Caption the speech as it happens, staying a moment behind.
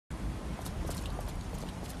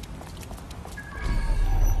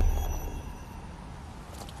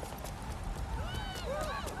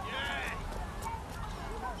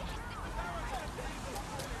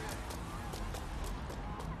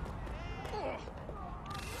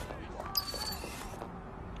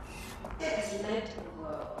It has led the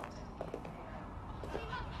world.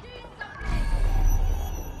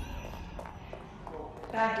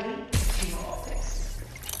 Badly to your optics.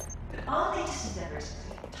 But our latest endeavors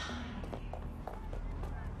have time.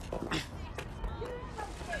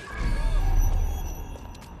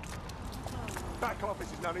 Back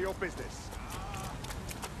office is none of your business.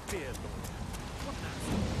 Dear Lord. What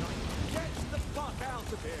an Get the fuck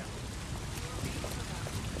out of here!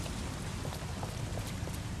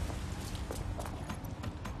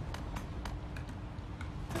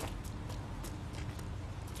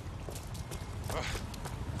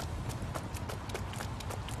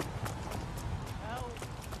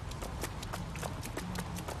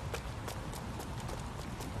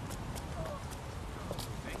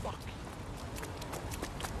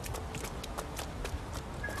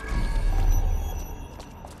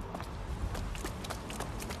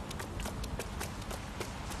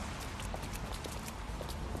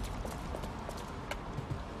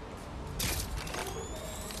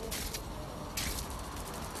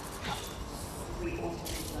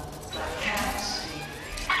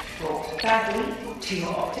 Badly to your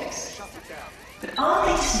optics. But our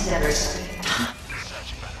latest endeavors have been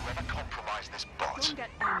Searching for whoever compromised this bot. Don't get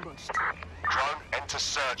ambushed. Drone, enter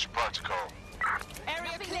search protocol.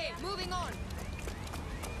 Area clear. Moving on.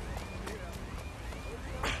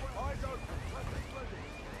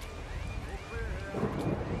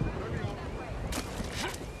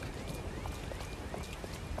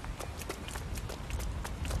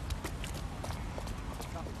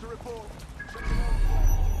 Nothing to report.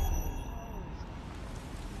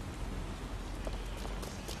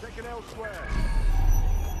 Checking elsewhere.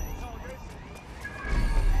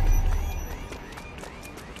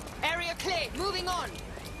 Area clear. Moving on.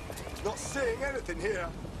 Not seeing anything here.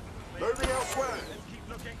 Moving elsewhere. Keep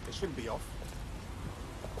looking. It shouldn't be off.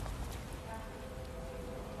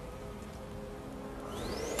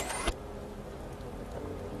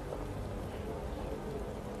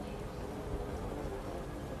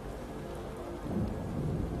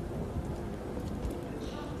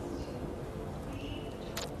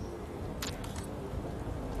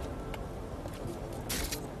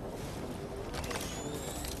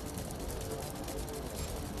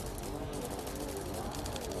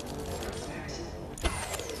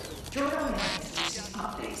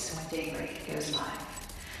 updates when daybreak goes live.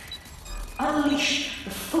 Unleash the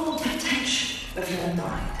full potential of your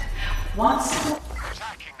mind. Once Who's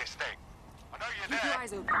hacking this thing? I know you're Keep there. your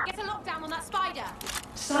eyes open. Get a lockdown on that spider.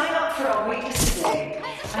 sign up for our waitlist today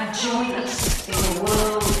and join us in the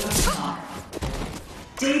world of tomorrow.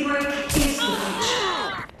 Daybreak is the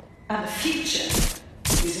future, and the future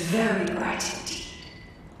is very bright indeed.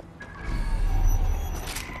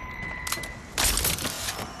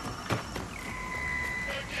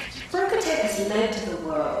 Brokertech has led the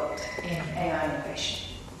world in AI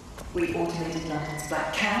innovation. We automated London's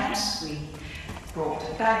black cabs, we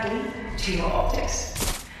brought Bagley to your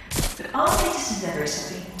optics. But our latest endeavors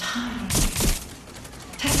have been tiny.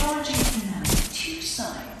 Technology is now two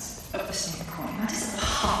sides of the same coin. That is at the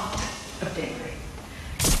heart of Daybreak.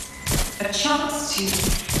 A chance to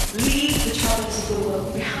leave the troubles of the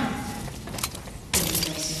world behind. Things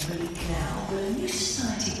may seem bleak now, but a new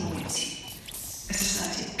society awaits you. A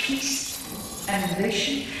society of peace and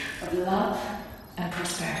innovation, of love and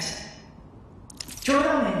prosperity. Join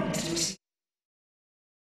our mailing list to receive.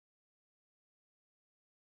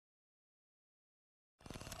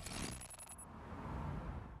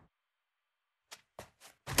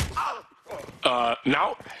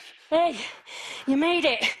 Now? Hey, you made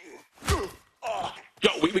it. Yo,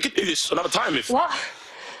 we can do this another time if... What?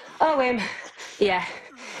 Oh, him. Yeah,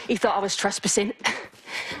 he thought I was trespassing.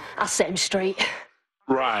 I set him straight.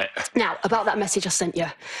 Right. Now, about that message I sent you.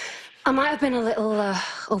 I might have been a little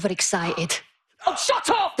overexcited. Oh, shut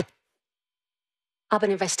up! I've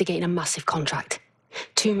been investigating a massive contract.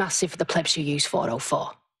 Too massive for the plebs who use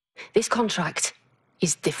 404. This contract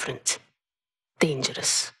is different.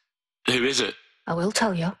 Dangerous. Who is it? I will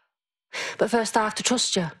tell you. But first I have to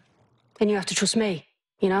trust you. And you have to trust me,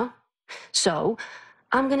 you know? So,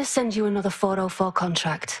 I'm going to send you another 404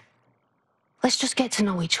 contract. Let's just get to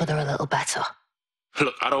know each other a little better.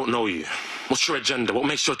 Look, I don't know you. What's your agenda? What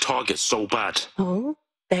makes your target so bad? Oh,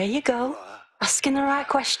 there you go. Asking the right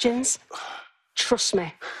questions. Trust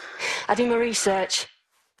me. I do my research.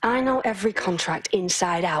 I know every contract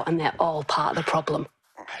inside out, and they're all part of the problem.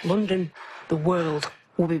 London, the world,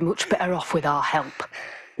 will be much better off with our help.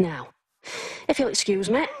 Now, if you'll excuse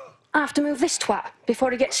me, I have to move this twat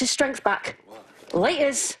before he gets his strength back.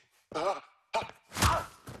 Laters.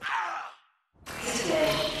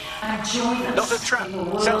 Today and join us Not a trap. in the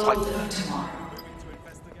world Sounds like... of tomorrow.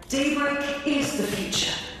 Daybreak is the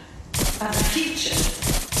future. And the future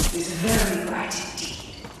is very bright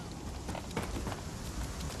indeed.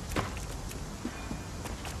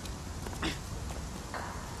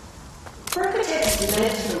 Permadeath has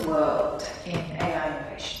led the world in AI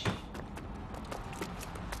innovation.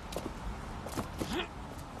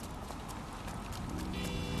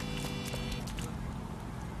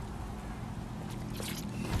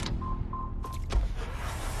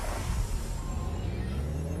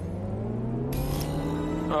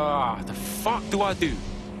 The fuck do I do?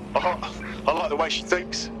 I like the way she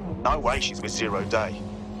thinks. No way she's with Zero Day.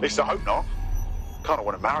 At least I hope not. Kinda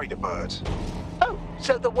want to marry the bird. Oh,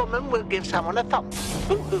 so the woman will give someone a thump.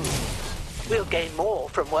 Ooh. We'll gain more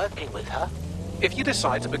from working with her. If you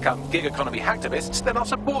decide to become gig economy hacktivists, then I'll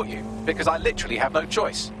support you, because I literally have no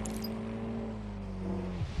choice.